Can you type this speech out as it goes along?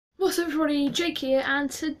What's up everybody, Jake here, and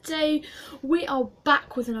today we are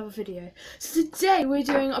back with another video. So today we're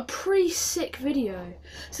doing a pretty sick video.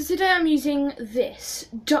 So today I'm using this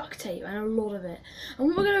duct tape and a lot of it. And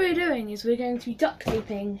what we're going to be doing is we're going to be duct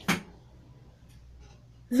taping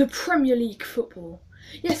the Premier League football.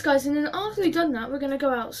 Yes guys, and then after we've done that, we're going to go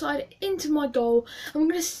outside into my goal and we're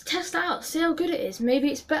going to test it out, see how good it is. Maybe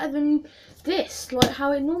it's better than this, like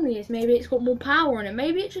how it normally is. Maybe it's got more power on it.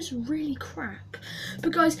 Maybe it's just really crap.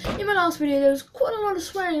 But guys, in my last video there was quite a lot of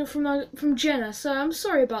swearing from Jenna, so I'm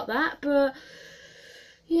sorry about that. But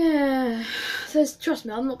yeah, trust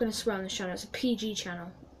me, I'm not going to swear on this channel. It's a PG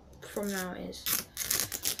channel. From now it is.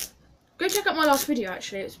 Go check out my last video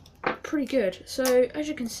actually. It's pretty good. So as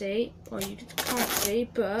you can see, well you can't see,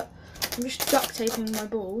 but I'm just duct taping my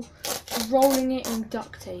ball, just rolling it in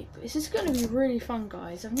duct tape. This is going to be really fun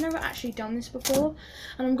guys. I've never actually done this before,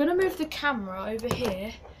 and I'm going to move the camera over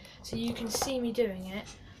here so you can see me doing it.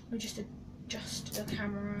 Let me just adjust the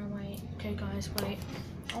camera. Wait, okay guys, wait.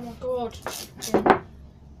 Oh my god.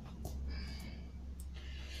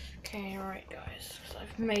 Okay, alright guys, so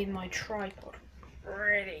I've made my tripod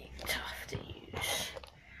really tough to use.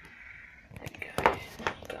 There we go. There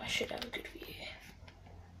you go. I should have a good view.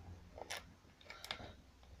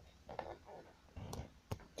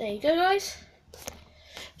 There you go guys.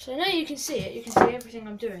 So now you can see it, you can see everything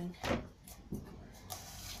I'm doing.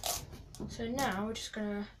 So now we're just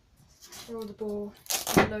gonna roll the ball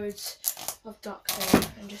with loads of duct tape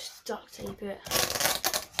and just duct tape it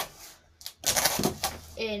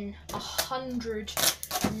in 100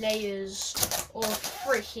 layers of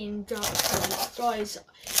freaking duct tape, guys.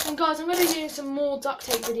 And guys, I'm going to be doing some more duct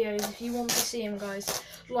tape videos if you want to see them, guys.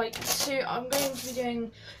 Like, so I'm going to be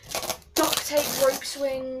doing duct tape rope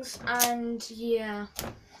swings, and yeah.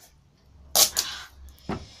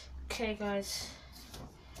 Okay, guys.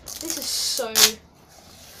 This is so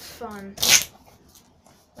fun.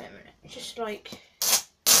 Wait a minute, just like.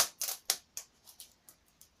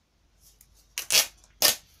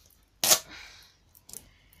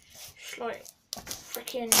 Like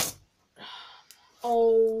freaking,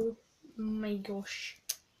 oh my gosh,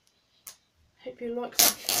 hope you like the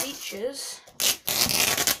features.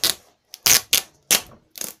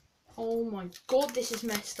 Oh my god, this is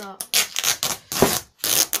messed up.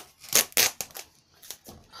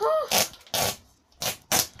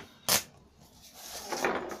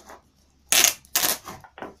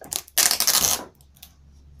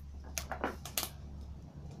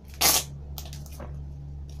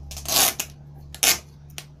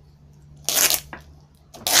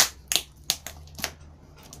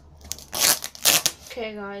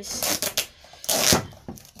 Okay guys,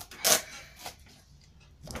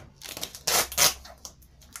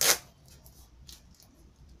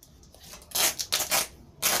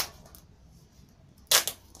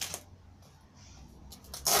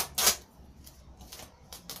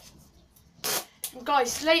 and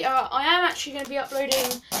guys, later I am actually going to be uploading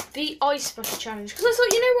the ice bucket challenge, because I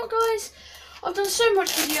thought, you know what guys, I've done so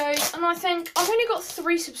much videos and I think I've only got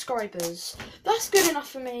 3 subscribers. That's good enough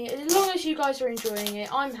for me. As long as you guys are enjoying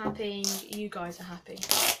it, I'm happy and you guys are happy.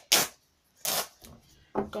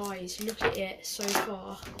 Guys, look at it so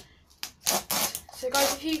far. So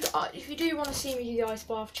guys, if you do want to see me do the ice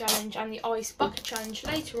bath challenge and the ice bucket challenge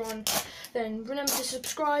later on, then remember to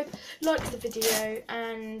subscribe, like the video,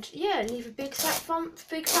 and yeah, leave a big fat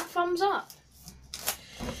thumbs up.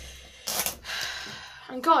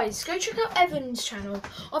 And guys, go check out Evan's channel.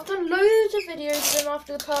 I've done loads of videos with him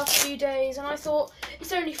after the past few days, and I thought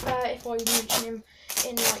it's only fair if I mention him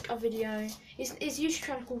in like a video. His YouTube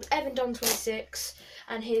channel called EvanDone26,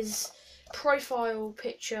 and his profile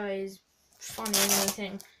picture is funny and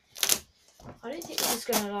everything. I don't think this is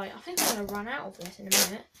gonna I think I'm gonna run out of this in a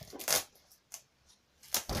minute.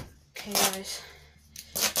 Okay guys,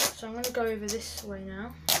 so I'm gonna go over this way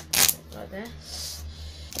now, like this.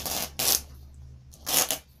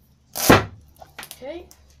 Okay.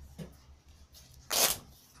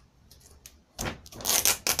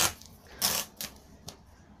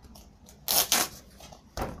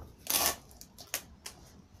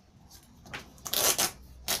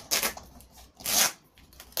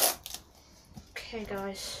 Okay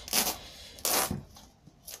guys.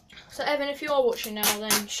 So Evan, if you are watching now,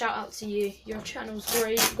 then shout out to you. Your channel's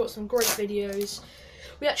great, you've got some great videos.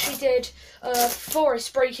 We actually did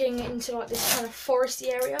forest breaking into like this kind of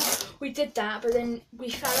foresty area. We did that, but then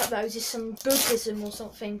we found out there was just some Buddhism or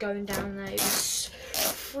something going down there. It was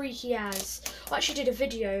freaky as. I actually did a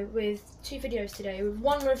video with 2 videos today. With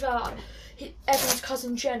one with Evan's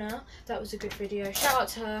cousin Jenna. That was a good video. Shout out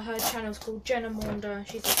to her. Her channel's called Jenna Maunder.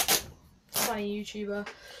 She's a funny YouTuber.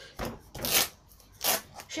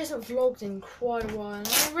 She hasn't vlogged in quite a while. And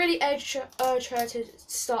I really urge her to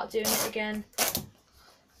start doing it again.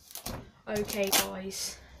 Okay,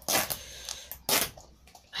 guys.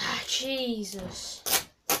 Jesus.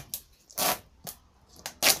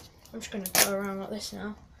 I'm just going to go around like this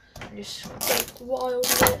now. And just get wild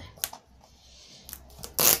with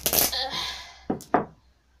it.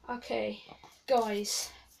 Okay, guys.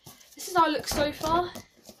 This is how it looks so far.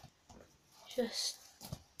 Just,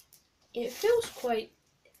 it feels quite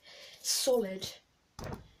solid.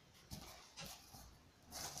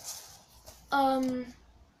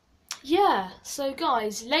 Yeah, so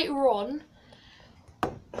guys, later on,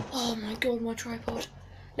 oh my god, my tripod.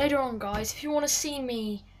 Later on, guys, if you want to see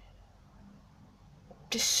me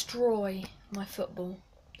destroy my football,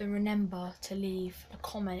 then remember to leave a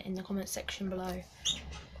comment in the comment section below.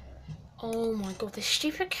 Oh my god, this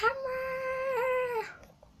stupid camera!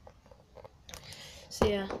 So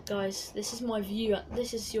yeah, guys, this is my view.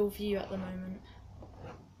 This is your view at the moment.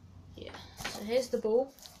 Yeah. So here's the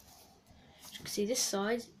ball. As you can see this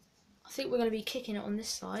side. I think we're going to be kicking it on this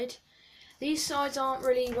side. These sides aren't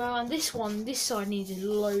really well, and this side needed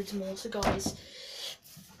loads more. So guys,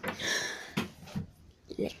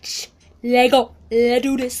 let's go. Let's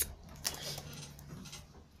do this.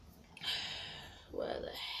 Where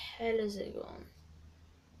the hell is it gone?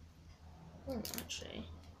 Oh, actually,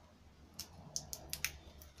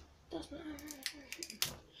 doesn't.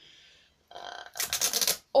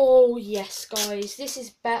 Oh yes, guys, this is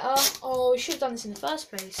better. Oh, we should have done this in the first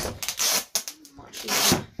place. Much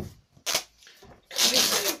easier.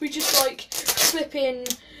 We just like clip in,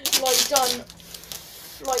 like done,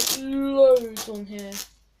 like loads on here.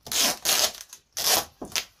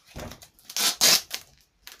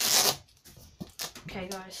 Okay,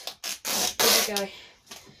 guys, here we go.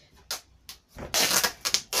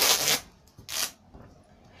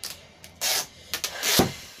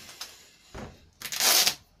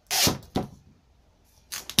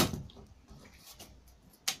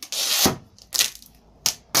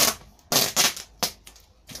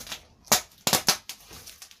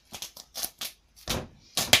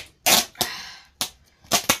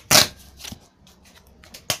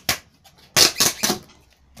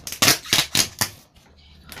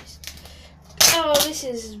 Oh, this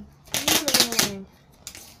is annoying.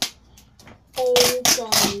 Oh,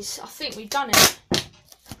 guys, I think we've done it.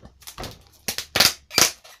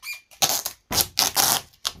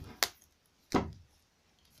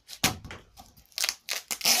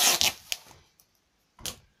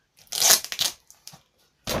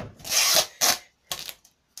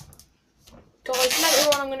 Guys, later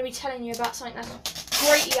on I'm going to be telling you about something that's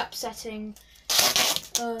greatly upsetting.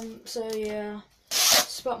 So yeah.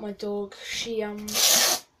 It's about my dog. She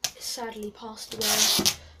sadly passed away.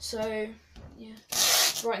 So yeah,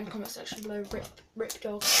 write in the comment section below. Rip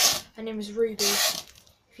dog. Her name was Ruby.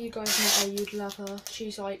 If you guys met her, you'd love her.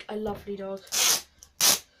 She's like a lovely dog.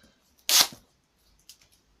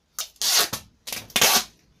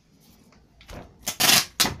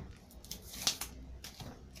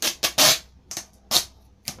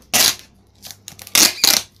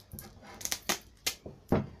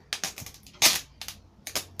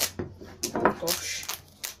 Gosh,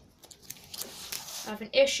 having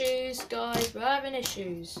issues, guys. We're having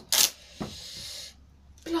issues.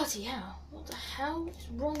 Bloody hell! What the hell is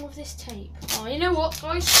wrong with this tape? Oh, you know what,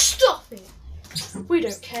 guys? Stop it. We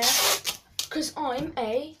don't care, because I'm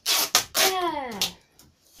a bear.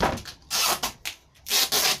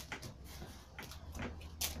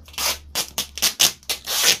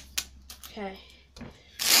 Okay.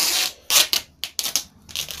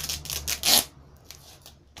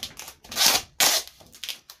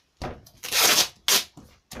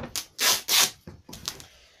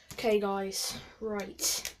 Okay, guys,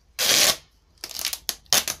 right.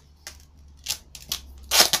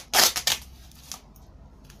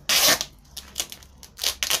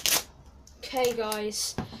 Okay,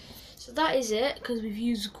 guys, so that is it, because we've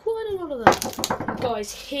used quite a lot of that.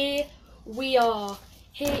 Guys, here we are.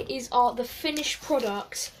 Here is the finished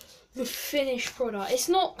product. The finished product. It's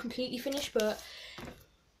not completely finished, but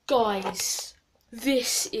guys,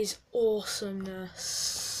 this is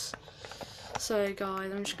awesomeness. So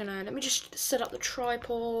guys, I'm just gonna, let me just set up the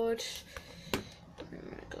tripod.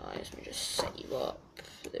 Guys, let me just set you up.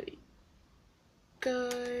 There we go.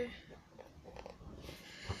 There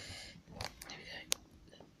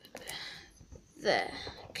we go. There.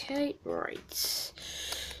 Okay, right.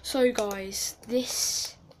 So guys,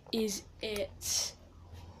 this is it.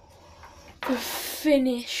 The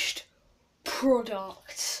finished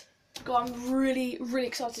product. God, I'm really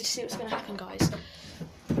excited to see what's gonna happen, guys.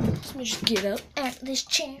 Let me just get up out of this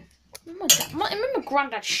chair. I'm in my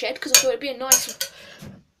granddad's shed because I thought it'd be a nice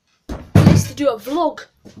place to do a vlog.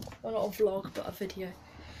 Well, not a vlog, but a video.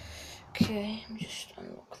 Okay, let me just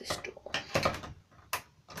unlock this door.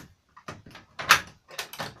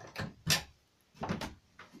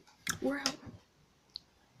 We're out.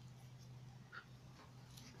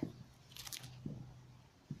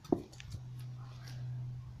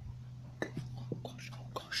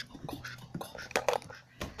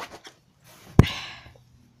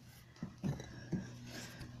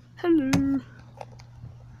 Hello.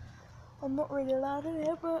 I'm not really loud in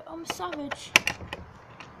here, but I'm a savage.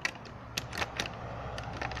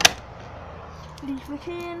 Leave me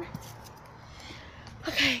in.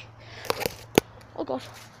 Okay. Oh god.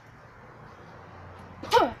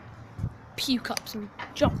 Puke up some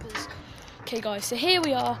jumpers. Okay guys, so here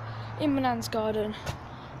we are in my nan's garden.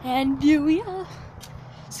 And here we are.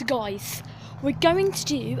 So guys, we're going to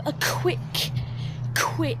do a quick.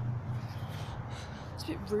 It's a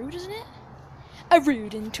bit rude, isn't it? A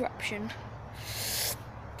rude interruption.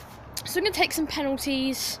 So I'm going to take some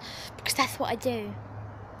penalties because that's what I do.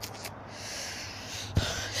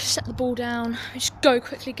 Set the ball down. Just go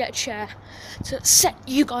quickly get a chair to set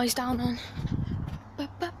you guys down on.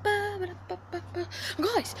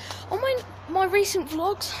 Guys, on my recent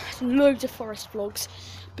vlogs, loads of forest vlogs,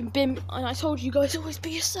 and I told you guys always be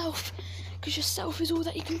yourself because yourself is all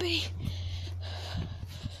that you can be.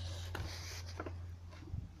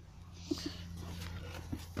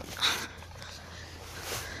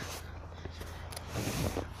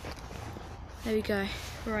 There we go.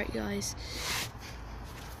 Right, guys.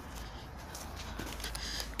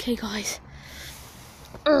 Okay, guys.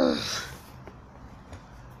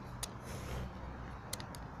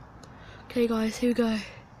 Okay, guys. Here we go. Here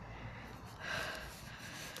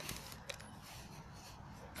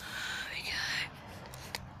we go.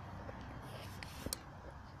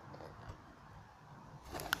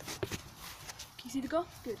 Can you see the goal?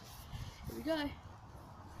 Good. Here we go.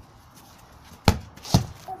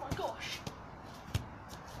 Oh my gosh.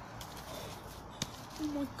 Oh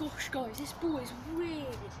my gosh, guys, this ball is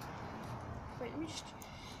weird. Wait, let me just...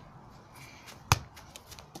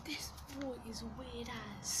 This ball is weird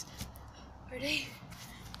as. Ready?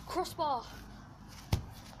 Crossbar.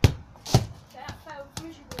 That failed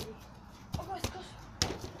miserably. Oh guys,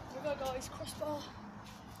 here we go guys, crossbar.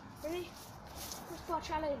 Ready? Crossbar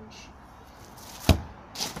challenge.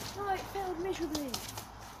 No, it failed miserably.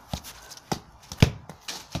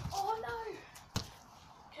 Oh no!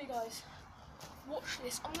 Okay guys. Watch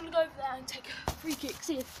this. I'm gonna go over there and take a free kick.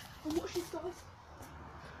 See if and watch this, guys.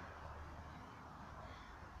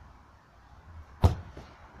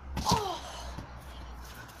 Oh!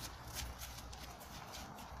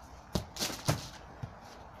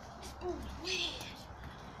 This ball's weird.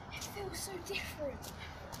 It feels so different.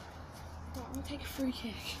 Right, I'm gonna take a free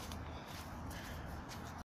kick.